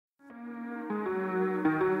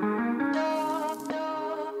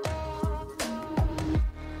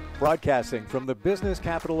Broadcasting from the business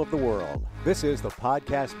capital of the world, this is the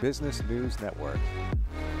Podcast Business News Network.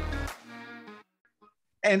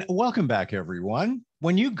 And welcome back, everyone.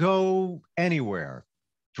 When you go anywhere,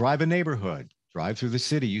 drive a neighborhood, drive through the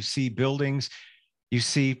city, you see buildings, you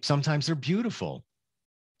see sometimes they're beautiful.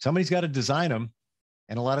 Somebody's got to design them.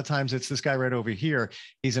 And a lot of times it's this guy right over here.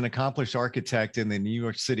 He's an accomplished architect in the New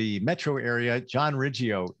York City metro area. John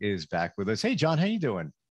Riggio is back with us. Hey, John, how you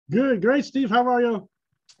doing? Good, great, Steve. How are you?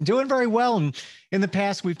 Doing very well. And in the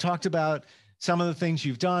past, we've talked about some of the things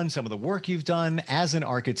you've done, some of the work you've done as an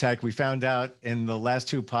architect. We found out in the last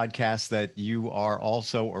two podcasts that you are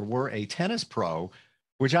also or were a tennis pro,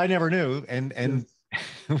 which I never knew. And yes.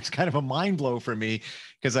 It was kind of a mind blow for me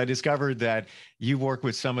because I discovered that you work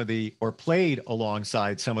with some of the, or played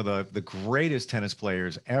alongside some of the greatest tennis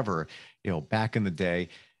players ever, back in the day.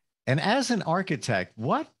 And as an architect,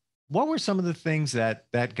 what were some of the things that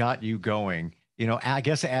got you going? I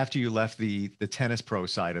guess after you left the tennis pro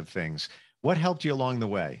side of things, what helped you along the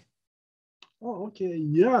way? Oh, okay.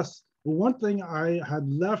 Yes. Well, one thing I had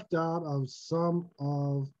left out of some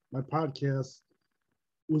of my podcasts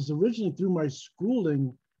was originally through my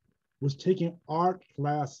schooling was taking art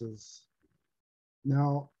classes.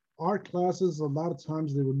 Now, art classes, a lot of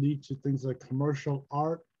times they would lead to things like commercial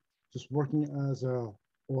art, just working as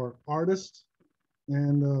or artist.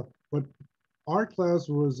 And, but art class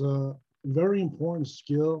was a very important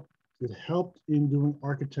skill. It helped in doing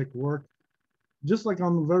architect work. Just like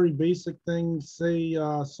on the very basic things, say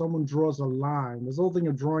someone draws a line. There's the whole thing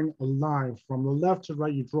of drawing a line. From the left to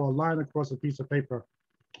right, you draw a line across a piece of paper.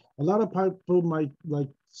 A lot of people might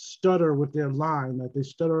stutter with their line, like they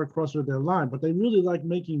stutter across with their line, but they really like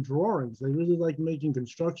making drawings. They really like making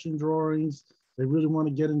construction drawings. They really want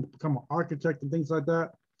to get in, become an architect and things like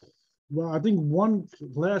that. Well, I think one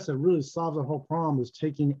class that really solves the whole problem is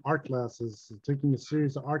taking art classes, taking a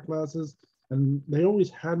series of art classes. And they always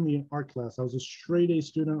had me in art class. I was a straight A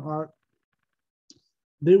student in art.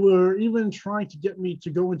 They were even trying to get me to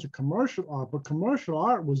go into commercial art, but commercial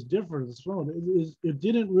art was different as well. It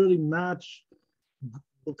didn't really match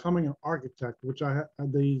becoming an architect, which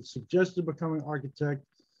they suggested becoming an architect.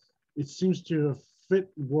 It seems to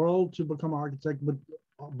fit well to become an architect,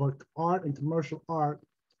 but art and commercial art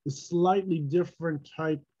is slightly different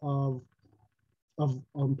type of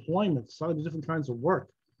employment, slightly different kinds of work.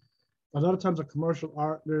 A lot of times a commercial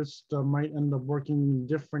artist might end up working in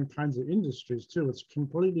different kinds of industries too. It's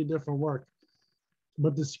completely different work.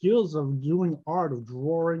 But the skills of doing art, of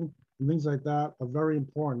drawing, and things like that are very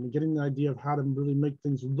important. Getting the idea of how to really make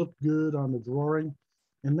things look good on the drawing.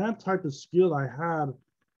 And that type of skill I had,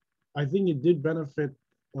 I think it did benefit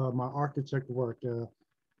my architect work.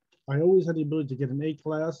 I always had the ability to get an A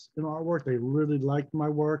class in artwork. They really liked my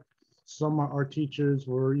work. Some of my art teachers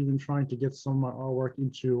were even trying to get some of my artwork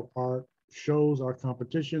into art shows, art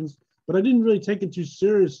competitions, but I didn't really take it too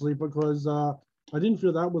seriously because I didn't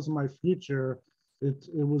feel that was my future.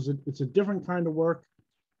 It's a different kind of work.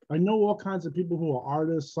 I know all kinds of people who are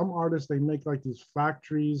artists. Some artists, they make like these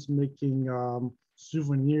factories making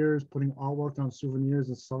souvenirs, putting artwork on souvenirs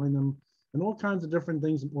and selling them, and all kinds of different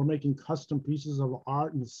things, or making custom pieces of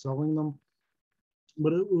art and selling them.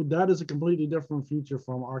 But that is a completely different future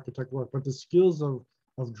from architect work. But the skills of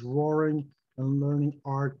drawing and learning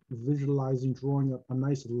art, visualizing, drawing a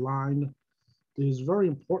nice line is very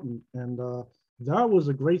important. And that was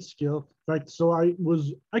a great skill. In fact, so I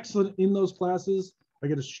was excellent in those classes. I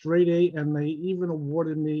get a straight A, and they even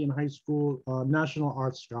awarded me in high school National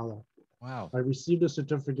Arts Scholar. Wow. I received a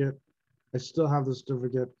certificate. I still have the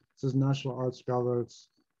certificate. It says National Arts Scholar.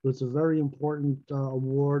 It's a very important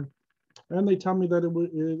award. And they tell me that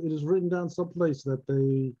it is written down someplace that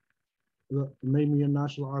they made me a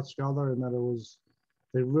National Arts Scholar, and that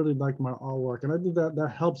they really like my artwork. And I think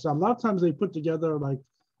that helps out. A lot of times they put together like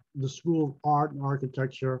the School of Art and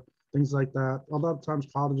Architecture, things like that. A lot of times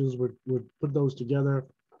colleges would put those together.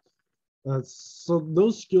 So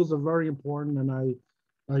those skills are very important, and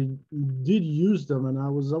I did use them, and I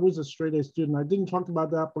was always a straight A student. I didn't talk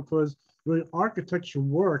about that because really architecture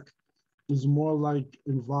work is more like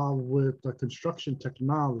involved with construction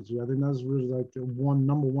technology. I think that's really like the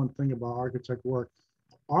number one thing about architect work.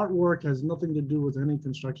 Artwork has nothing to do with any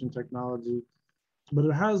construction technology, but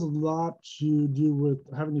it has a lot to do with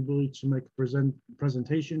having the ability to make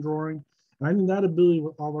presentation drawing. And I think that ability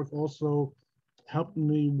with artwork also helped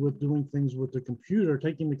me with doing things with the computer,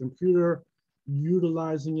 taking the computer,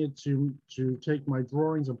 utilizing it to take my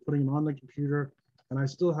drawings and putting them on the computer. And I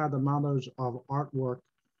still had the knowledge of artwork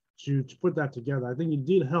to put that together. I think it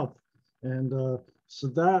did help. And so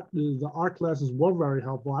that the art classes were very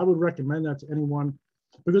helpful. I would recommend that to anyone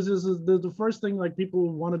because this is the first thing, like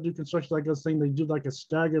people want to do construction, like I was saying, they do like a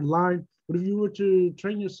staggered line. But if you were to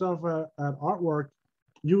train yourself at artwork,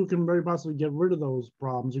 you can very possibly get rid of those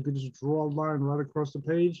problems. You could just draw a line right across the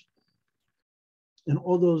page, and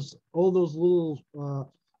all those little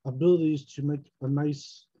abilities to make a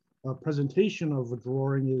nice presentation of a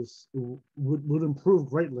drawing would improve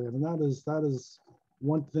greatly. I mean, that is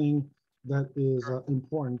one thing that is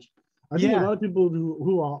important. I think a Yeah. lot of people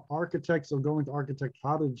who are architects or going to architect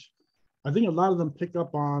college, I think a lot of them pick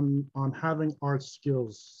up on having art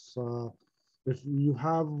skills. If you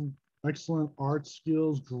have excellent art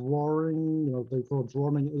skills, drawing, they call it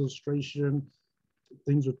drawing, illustration,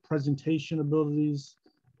 things with presentation abilities.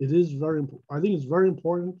 It is very, I think it's very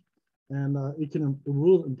important, and it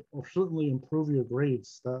will certainly improve your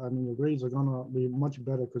grades. I mean, your grades are going to be much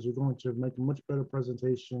better because you're going to make a much better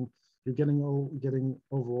presentation. You're getting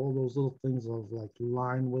over all those little things of like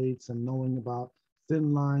line weights and knowing about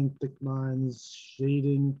thin line, thick lines,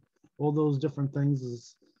 shading, all those different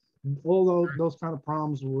things. All those kind of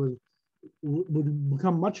problems would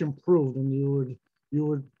become much improved, and you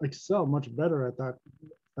would excel much better at that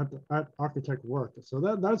at architect work. So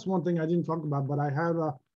that's one thing I didn't talk about, but I had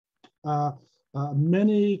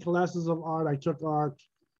many classes of art. I took art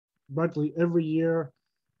practically every year.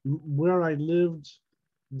 Where I lived,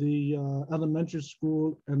 the elementary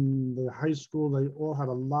school and the high school, they all had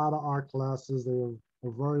a lot of art classes. They were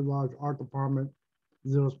a very large art department.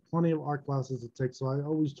 There was plenty of art classes to take, so I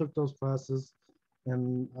always took those classes,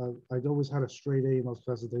 and I'd always had a straight A in those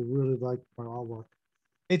classes. They really liked my artwork.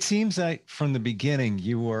 It seems like from the beginning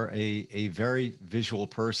you were a very visual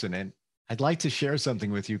person, and I'd like to share something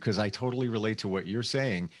with you because I totally relate to what you're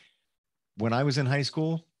saying. When I was in high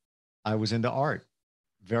school, I was into art,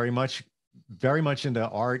 very much, very much into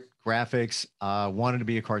art, graphics. Wanted to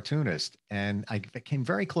be a cartoonist, and I came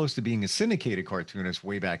very close to being a syndicated cartoonist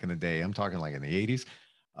way back in the day. I'm talking like in the '80s,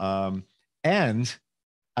 and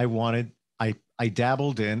I wanted. I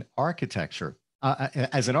dabbled in architecture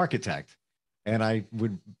as an architect, and I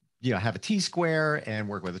would have a T square and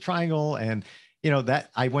work with a triangle, and that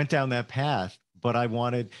I went down that path. But I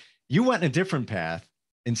wanted you went in a different path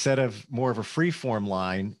instead of more of a free form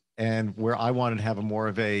line, and where I wanted to have a more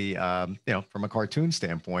of a from a cartoon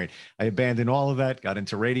standpoint. I abandoned all of that, got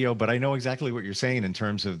into radio, but I know exactly what you're saying in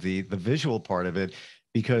terms of the visual part of it,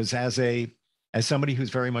 because as somebody who's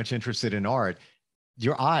very much interested in art,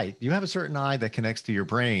 you have a certain eye that connects to your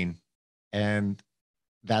brain, and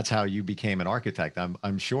that's how you became an architect.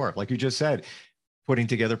 I'm sure, like you just said, putting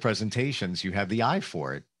together presentations, you have the eye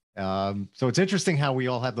for it. So it's interesting how we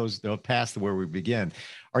all have those paths where we begin.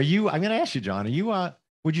 I'm going to ask you, John,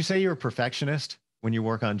 would you say you're a perfectionist when you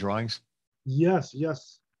work on drawings? Yes,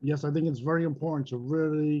 yes, yes. I think it's very important to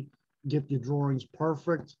really get your drawings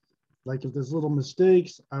perfect. Like if there's little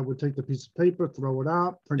mistakes, I would take the piece of paper, throw it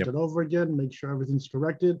out, print Yep. it over again, make sure everything's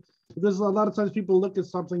corrected. Because a lot of times people look at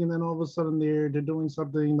something and then all of a sudden they're doing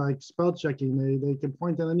something like spell checking. They can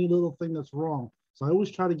point at any little thing that's wrong. So I always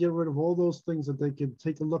try to get rid of all those things that they could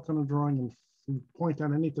take a look on a drawing and point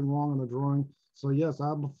at anything wrong on the drawing. So yes,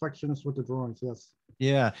 I'm a perfectionist with the drawings. Yes.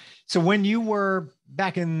 Yeah. So when you were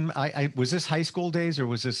back in, I was this high school days or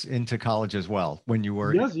was this into college as well? When you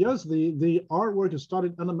were, Yes, yes. The artwork is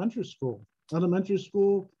started elementary school,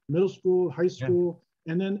 middle school, high yeah. school,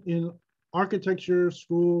 and then in architecture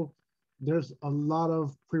school, there's a lot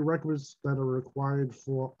of prerequisites that are required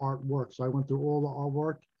for artwork. So I went through all the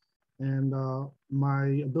artwork, and my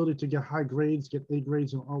ability to get high grades, get A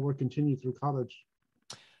grades in artwork, continued through college.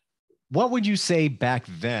 What would you say back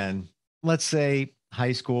then? Let's say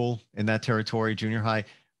high school in that territory, junior high.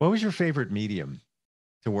 What was your favorite medium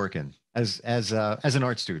to work in as an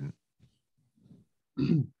art student?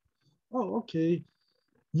 Oh, okay.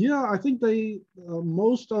 Yeah, I think they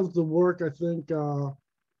most of the work I think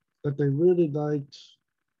that they really liked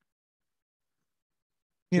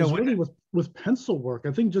You know, was when, really with pencil work.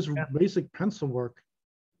 I think just basic pencil work.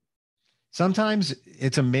 sometimes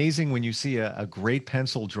it's amazing when you see a great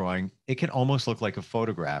pencil drawing, it can almost look like a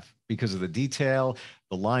photograph because of the detail,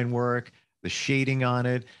 the line work, the shading on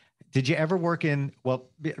it. Did you ever work in, well,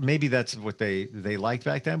 maybe that's what they liked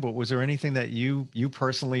back then, but was there anything that you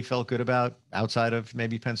personally felt good about outside of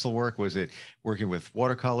maybe pencil work? Was it working with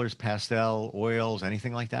watercolors, pastel, oils,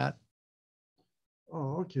 anything like that?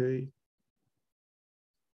 Oh, okay.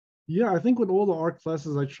 Yeah, I think with all the art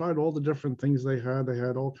classes, I tried all the different things they had. They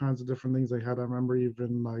had all kinds of different things they had. I remember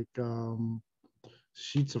even like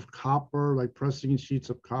sheets of copper, like pressing sheets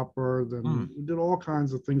of copper. Hmm. Then we did all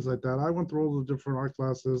kinds of things like that. I went through all the different art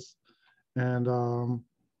classes, and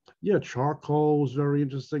Yeah, charcoal was very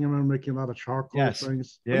interesting. I remember making a lot of charcoal Yes.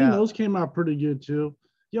 things. I think Yeah. those came out pretty good too.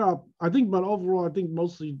 Yeah, I think, but overall, I think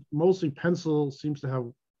mostly pencil seems to have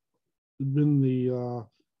been the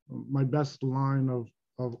my best line of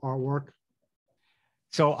artwork.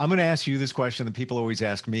 So I'm going to ask you this question that people always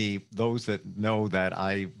ask me, those that know that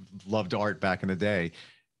I loved art back in the day.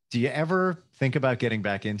 Do you ever think about getting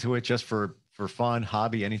back into it just for fun,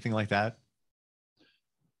 hobby, anything like that?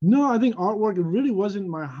 No, I think artwork it really wasn't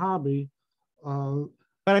my hobby. Uh,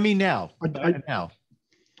 But I mean now, I now. Think about it now.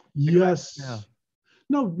 yes,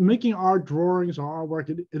 no, making art drawings or artwork,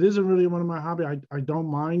 it isn't really one of my hobby. I don't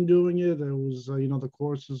mind doing it. It was, the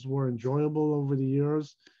courses were enjoyable over the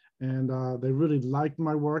years and they really liked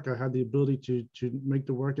my work. I had the ability to make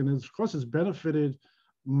the work. And of course, it's benefited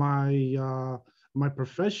my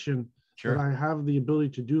profession that Sure. I have the ability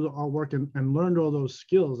to do the artwork and learned all those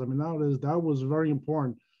skills. I mean, that was very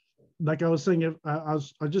important. Like I was saying, if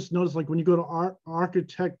I just noticed like when you go to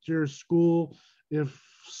architecture school, if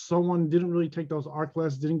someone didn't really take those art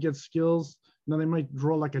classes, didn't get skills, then they might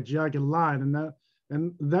draw like a jagged line,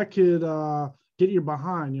 and that could get you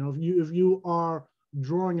behind. If you are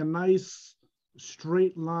drawing a nice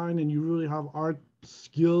straight line and you really have art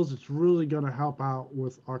skills, it's really going to help out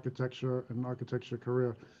with architecture and architecture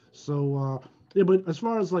career. So yeah, but as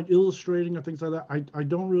far as like illustrating and things like that, I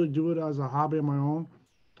don't really do it as a hobby of my own.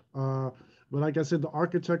 Uh, but like I said, the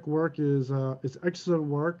architect work is it's excellent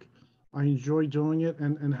work. I enjoy doing it,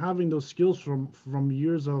 and having those skills from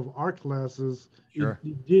years of art classes, Sure.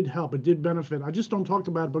 it did help. It did benefit. I just don't talk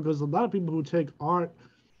about it because a lot of people who take art,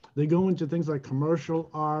 they go into things like commercial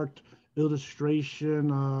art, illustration.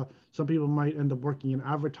 Some people might end up working in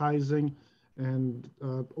advertising, and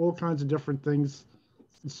all kinds of different things.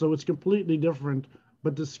 So it's completely different.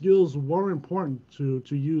 But the skills were important to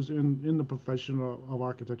use in the profession of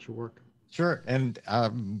architecture work. Sure. And a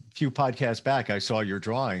few podcasts back, I saw your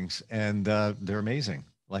drawings, and they're amazing.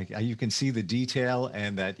 Like you can see the detail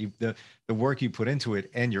and that the work you put into it,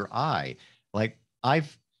 and your eye. Like I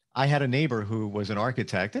had a neighbor who was an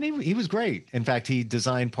architect, and he was great. In fact, he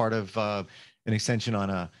designed part of an extension on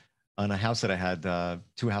a house that I had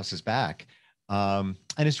two houses back, and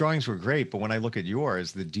his drawings were great. But when I look at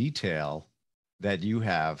yours, the detail that you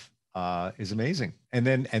have is amazing.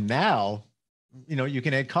 And now you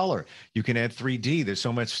can add color, you can add 3D. There's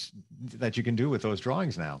so much that you can do with those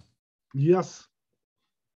drawings now. Yes.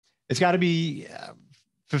 It's got to be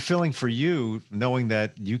fulfilling for you knowing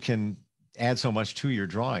that you can add so much to your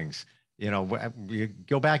drawings. You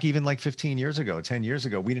go back even like 15 years ago, 10 years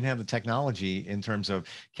ago, we didn't have the technology in terms of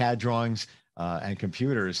CAD drawings and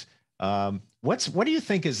computers. What do you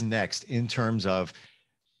think is next in terms of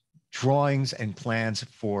drawings and plans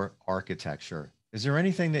for architecture? Is there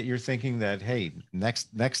anything that you're thinking that, hey,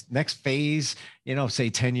 next phase, say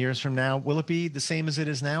 10 years from now, will it be the same as it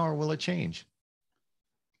is now, or will it change?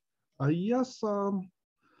 Yes.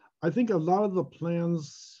 I think a lot of the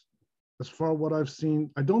plans, as far as what I've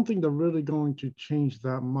seen, I don't think they're really going to change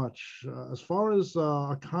that much. As far as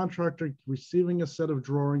a contractor receiving a set of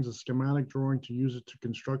drawings, a schematic drawing to use it to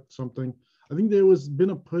construct something, I think there was been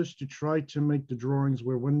a push to try to make the drawings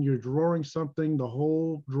where when you're drawing something, the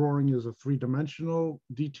whole drawing is a three-dimensional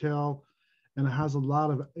detail, and it has a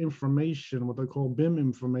lot of information, what they call BIM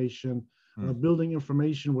information, Hmm. building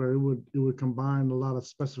information, where it would combine a lot of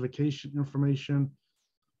specification information.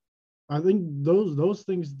 I think those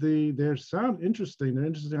things they sound interesting. They're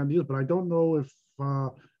interesting ideas, but I don't know if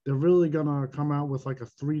they're really gonna come out with like a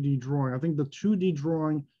 3D drawing. I think the 2D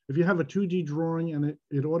drawing, if you have a 2D drawing and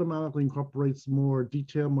it automatically incorporates more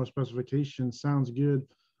detail, more specification, sounds good.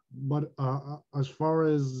 But as far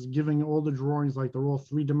as giving all the drawings like they're all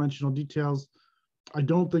three-dimensional details, I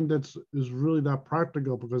don't think that's is really that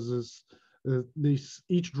practical because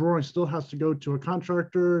each drawing still has to go to a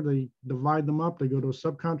contractor. They divide them up. They go to a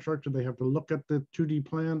subcontractor. They have to look at the 2D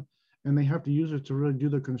plan and they have to use it to really do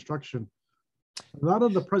the construction. A lot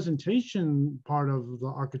of the presentation part of the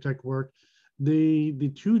architect work, the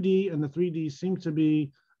 2D and the 3D seem to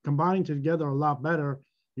be combined together a lot better.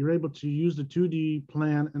 You're able to use the 2D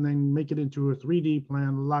plan and then make it into a 3D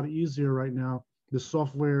plan a lot easier right now. The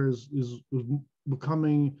software is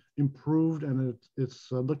becoming improved and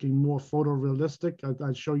it's looking more photorealistic.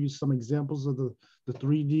 I'd show you some examples of the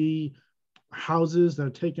 3D houses that are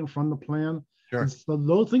taken from the plan. And Sure. so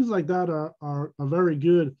those things like that are very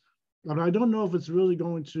good. But I don't know if it's really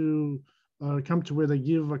going to come to where they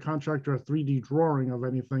give a contractor a 3D drawing of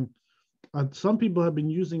anything. Some people have been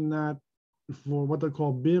using that for what they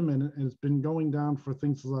call BIM, and it's been going down for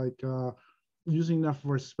things like using that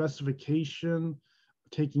for specification,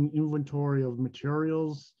 taking inventory of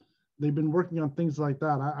materials, they've been working on things like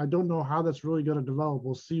that. I don't know how that's really going to develop.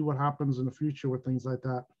 We'll see what happens in the future with things like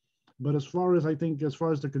that. But as far as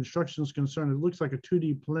the construction is concerned, it looks like a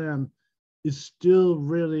 2D plan is still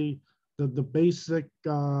really the basic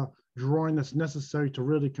drawing that's necessary to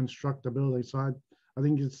really construct a building. So I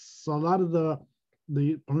think it's a lot of the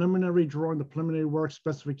preliminary drawing, the preliminary work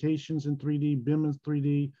specifications in 3D, BIM in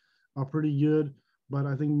 3D are pretty good. But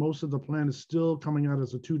I think most of the plan is still coming out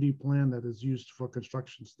as a 2D plan that is used for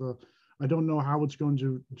construction. So I don't know how it's going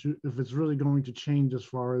to if it's really going to change as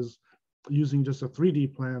far as using just a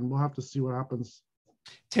 3D plan. We'll have to see what happens.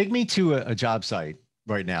 Take me to a job site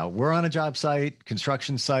right now. We're on a job site,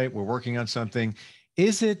 construction site. We're working on something.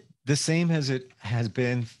 Is it the same as it has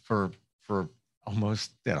been for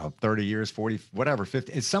almost 30 years, 40, whatever,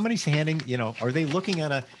 50? Is somebody handing, are they looking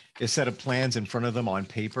at a set of plans in front of them on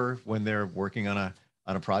paper when they're working on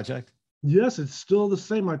a project? Yes, it's still the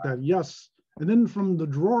same like that. Yes. And then from the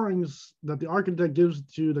drawings that the architect gives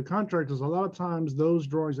to the contractors, a lot of times those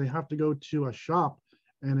drawings, they have to go to a shop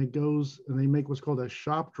and they make what's called a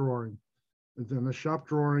shop drawing. And then the shop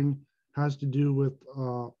drawing has to do with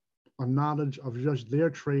a knowledge of just their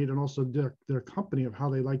trade and also their company of how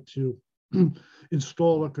they like to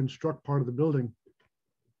install or construct part of the building.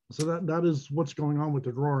 So that is what's going on with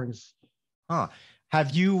the drawings.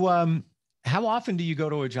 Have you, how often do you go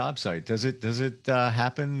to a job site? Does it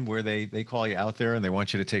happen where they call you out there and they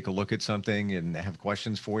want you to take a look at something and have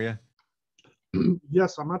questions for you?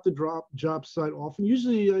 Yes, I'm at the job site often.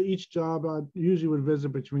 Usually each job I usually would visit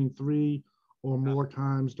between 3 or more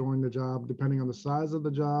times during the job, depending on the size of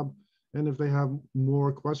the job. And if they have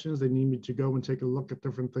more questions, they need me to go and take a look at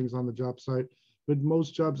different things on the job site. But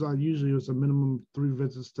most jobs I usually it's a minimum 3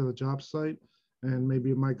 visits to the job site, and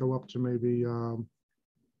maybe it might go up to maybe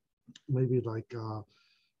like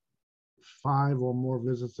 5 or more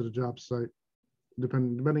visits to the job site,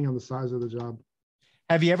 depending on the size of the job.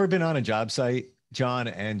 Have you ever been on a job site, John,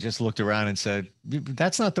 and just looked around and said,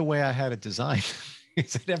 that's not the way I had it designed?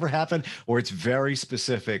 Has it ever happened? Or it's very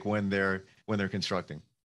specific when they're constructing?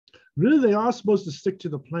 Really, they are supposed to stick to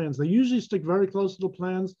the plans. They usually stick very close to the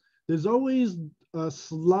plans. There's always a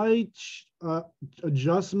slight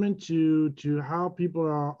adjustment to how people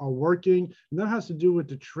are working. And that has to do with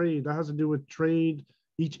the trade. That has to do with trade,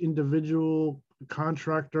 each individual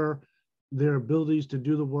contractor, their abilities to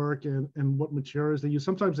do the work and what materials they use.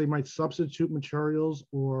 Sometimes they might substitute materials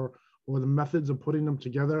or the methods of putting them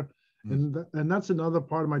together. And that's another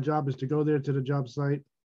part of my job, is to go there to the job site,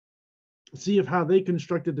 see if how they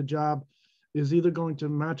constructed the job is either going to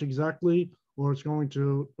match exactly or it's going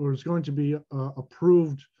to be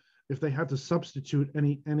approved if they had to substitute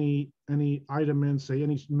any item in, say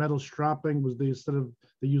any metal strapping, was they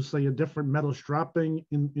use say a different metal strapping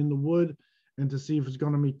in the wood, and to see if it's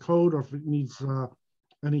going to meet code or if it needs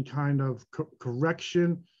any kind of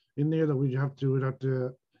correction in there that we'd have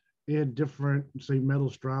to add different, say, metal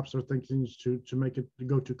straps or things to make it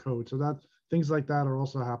go to code. So that things like that are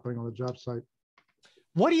also happening on the job site.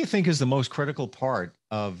 What do you think is the most critical part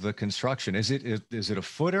of the construction? Is it a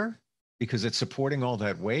footer because it's supporting all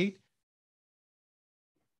that weight?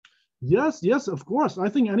 Yes, of course. I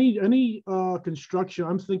think any construction,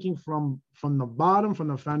 I'm thinking from the bottom, from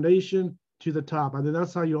the foundation to the top. I think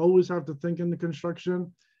that's how you always have to think in the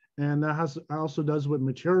construction, and that also does with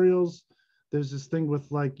materials. There's this thing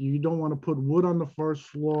with, like, you don't want to put wood on the first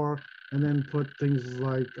floor and then put things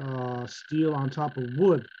like steel on top of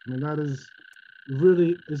wood. I mean, that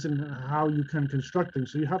really isn't how you can construct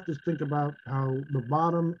things. So you have to think about how the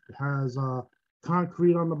bottom has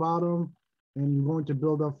concrete on the bottom, and you're going to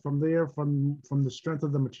build up from there, from the strength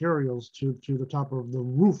of the materials to the top of the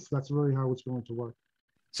roof. That's really how it's going to work.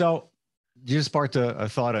 So you just sparked a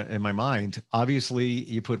thought in my mind. Obviously,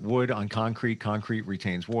 you put wood on concrete. Concrete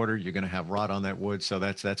retains water. You're going to have rot on that wood, so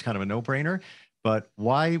that's kind of a no-brainer. But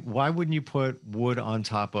why wouldn't you put wood on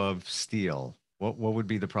top of steel? What would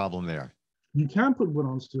be the problem there? You can put wood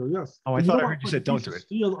on steel, yes. Oh, I thought I heard you said don't do it.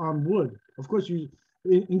 Steel on wood. Of course,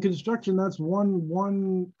 in construction, that's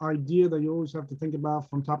one idea that you always have to think about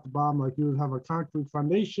from top to bottom. Like, you would have a concrete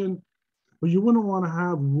foundation, but you wouldn't want to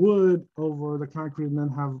have wood over the concrete and then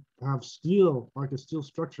have steel, like a steel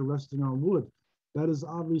structure resting on wood. That is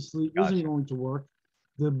obviously isn't going to work.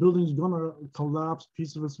 The building's gonna collapse.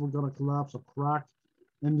 Piece of it's gonna collapse or crack,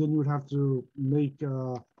 and then you would have to make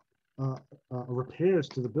repairs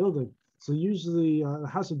to the building. So usually it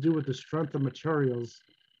has to do with the strength of materials,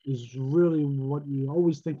 is really what you're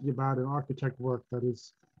always thinking about in architect work. That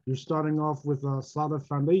is, you're starting off with a solid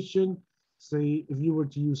foundation. Say, if you were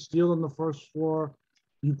to use steel on the first floor,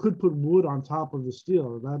 you could put wood on top of the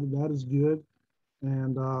steel. That is good.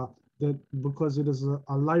 And that because it is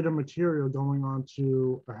a lighter material going on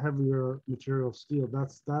to a heavier material steel.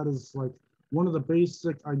 That is like one of the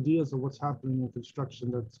basic ideas of what's happening in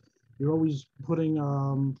construction. That you're always putting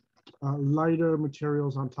lighter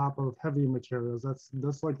materials on top of heavier materials.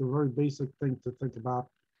 That's like a very basic thing to think about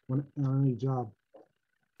when on any job.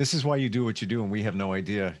 This is why you do what you do, and we have no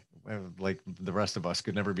idea. Like the rest of us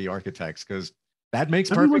could never be architects because that makes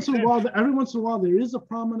perfect sense. Every once in a while, there is a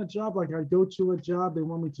problem on a job. Like I go to a job, they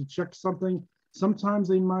want me to check something. Sometimes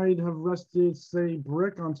they might have rested, say,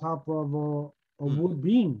 brick on top of a wood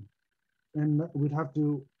beam, and we'd have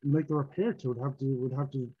to make a repair to it. We'd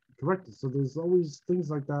have to correct it. So there's always things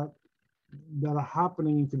like that that are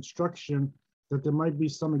happening in construction. That there might be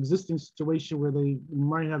some existing situation where they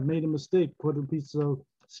might have made a mistake, put a piece of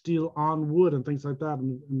steel on wood and things like that,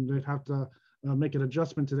 and they'd have to make an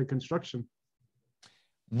adjustment to the construction.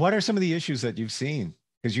 What are some of the issues that you've seen?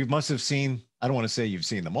 Because you must have seen, I don't want to say you've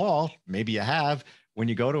seen them all, maybe you have, when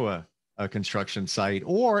you go to a construction site,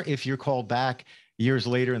 or if you're called back years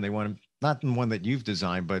later and they want to, not in one that you've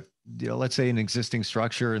designed, but let's say an existing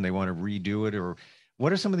structure and they want to redo it, or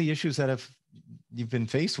what are some of the issues that you've been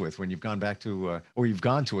faced with when you've gone back to, or you've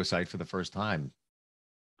gone to a site for the first time?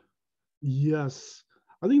 Yes.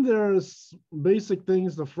 I think there's basic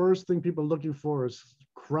things. The first thing people are looking for is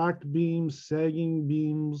cracked beams, sagging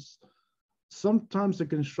beams. Sometimes the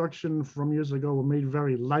construction from years ago were made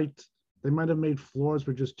very light. They might have made floors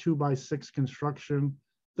with just 2x6 construction,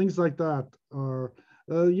 things like that. Or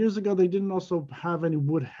years ago, they didn't also have any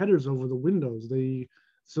wood headers over the windows.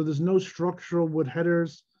 So there's no structural wood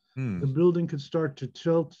headers. The building could start to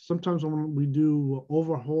tilt. Sometimes when we do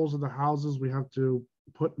overhauls of the houses, we have to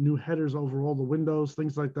put new headers over all the windows,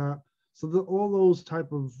 things like that. So all those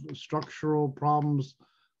type of structural problems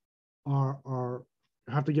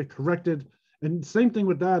have to get corrected. And same thing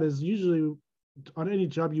with that is usually on any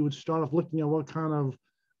job, you would start off looking at what kind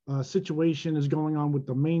of situation is going on with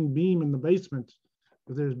the main beam in the basement.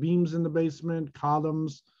 If there's beams in the basement,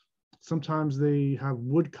 columns, sometimes they have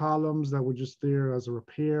wood columns that were just there as a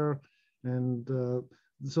repair. And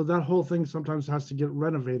so that whole thing sometimes has to get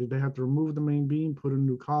renovated. They have to remove the main beam, put in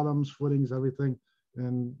new columns, footings, everything.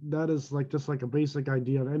 And that is like just like a basic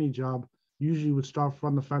idea of any job. Usually you would start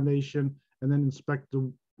from the foundation and then inspect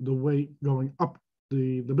the weight going up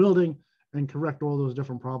the building and correct all those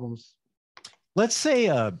different problems. Let's say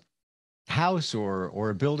a house or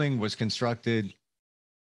a building was constructed,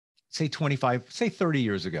 say 30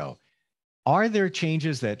 years ago. Are there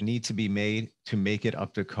changes that need to be made to make it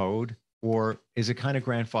up to code, or is it kind of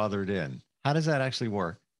grandfathered in? How does that actually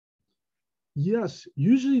work? Yes,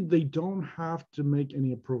 usually they don't have to make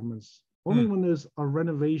any improvements. Only when there's a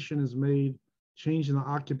renovation is made, change in the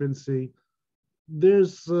occupancy.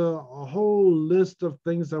 There's a whole list of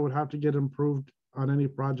things that would have to get improved on any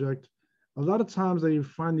project. A lot of times they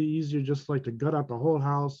find it easier just like to gut out the whole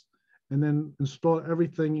house and then install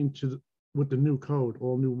everything with the new code,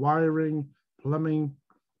 all new wiring, plumbing.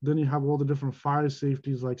 Then you have all the different fire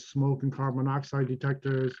safeties like smoke and carbon monoxide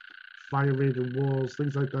detectors, fire rated walls,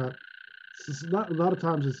 things like that. So a lot of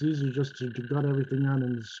times it's easier just to gut everything out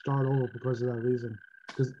and start over because of that reason.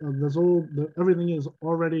 Because everything is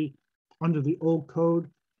already under the old code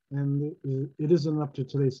and it isn't up to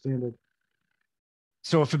today's standard.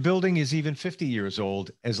 So if a building is even 50 years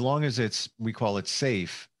old, as long as we call it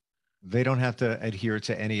safe, they don't have to adhere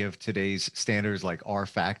to any of today's standards like R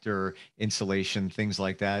factor, insulation, things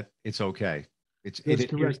like that. It's okay. That's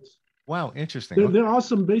correct. Wow, interesting. There are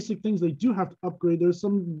some basic things they do have to upgrade. There's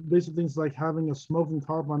some basic things like having a smoke and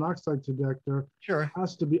carbon monoxide detector. Sure.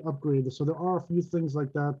 Has to be upgraded. So there are a few things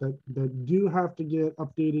like that do have to get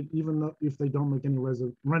updated, even if they don't make any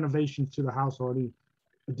renovations to the house or any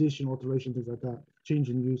addition, alteration, things like that, change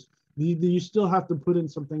in use. You still have to put in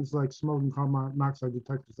some things like smoke and carbon monoxide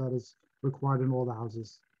detectors that is required in all the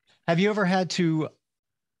houses. Have you ever had to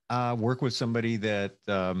work with somebody that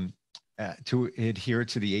to adhere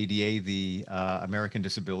to the ADA, the American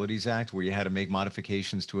Disabilities Act, where you had to make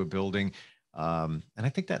modifications to a building? And I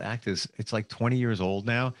think that act it's like 20 years old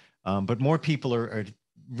now, but more people are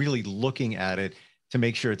really looking at it to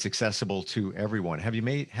make sure it's accessible to everyone. Have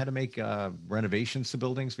you had to make renovations to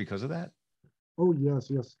buildings because of that? Oh, yes.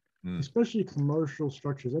 Especially commercial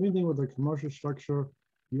structures. Anything with a commercial structure,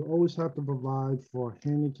 you always have to provide for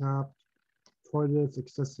handicapped toilets,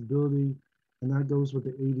 accessibility, and that goes with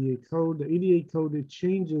the ADA code. The ADA code, it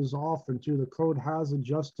changes often too. The code has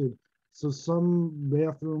adjusted. So some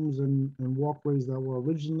bathrooms and walkways that were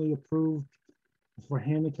originally approved for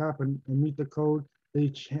handicap and meet the code,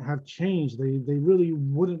 they have changed. They really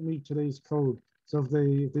wouldn't meet today's code. So if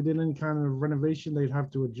they did any kind of renovation, they'd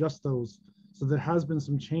have to adjust those. So there has been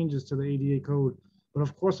some changes to the ADA code. But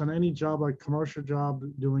of course, on any job, like commercial job,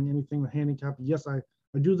 doing anything with handicap, yes, I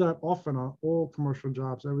do that often on all commercial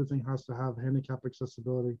jobs. Everything has to have handicap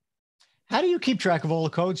accessibility. How do you keep track of all the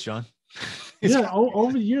codes, John?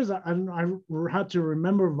 Over the years, I had to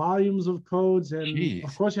remember volumes of codes, and Jeez.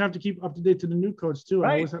 of course, you have to keep up to date to the new codes too.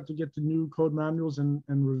 Right. I always have to get the new code manuals and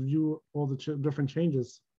review all the different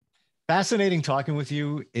changes. Fascinating talking with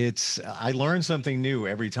you. I learn something new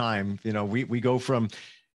every time. You know, we go from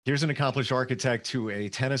here's an accomplished architect to a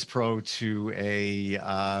tennis pro to a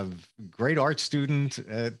great art student.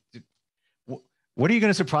 What are you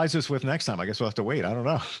going to surprise us with next time? I guess we'll have to wait. I don't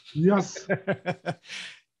know. Yes.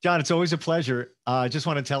 John, it's always a pleasure. I just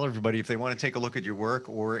want to tell everybody if they want to take a look at your work,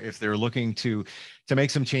 or if they're looking to make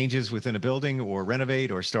some changes within a building or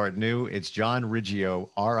renovate or start new, it's John Riggio,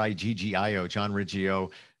 Riggio,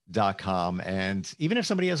 johnriggio.com. And even if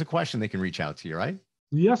somebody has a question, they can reach out to you, right?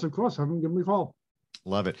 Yes, of course. Have them give me a call.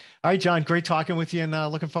 Love it. All right, John, great talking with you, and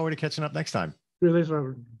looking forward to catching up next time. Thanks,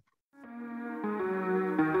 Robert.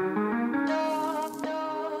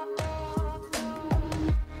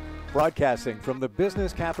 Broadcasting from the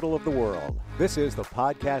business capital of the world, this is the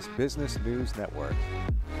Podcast Business News Network.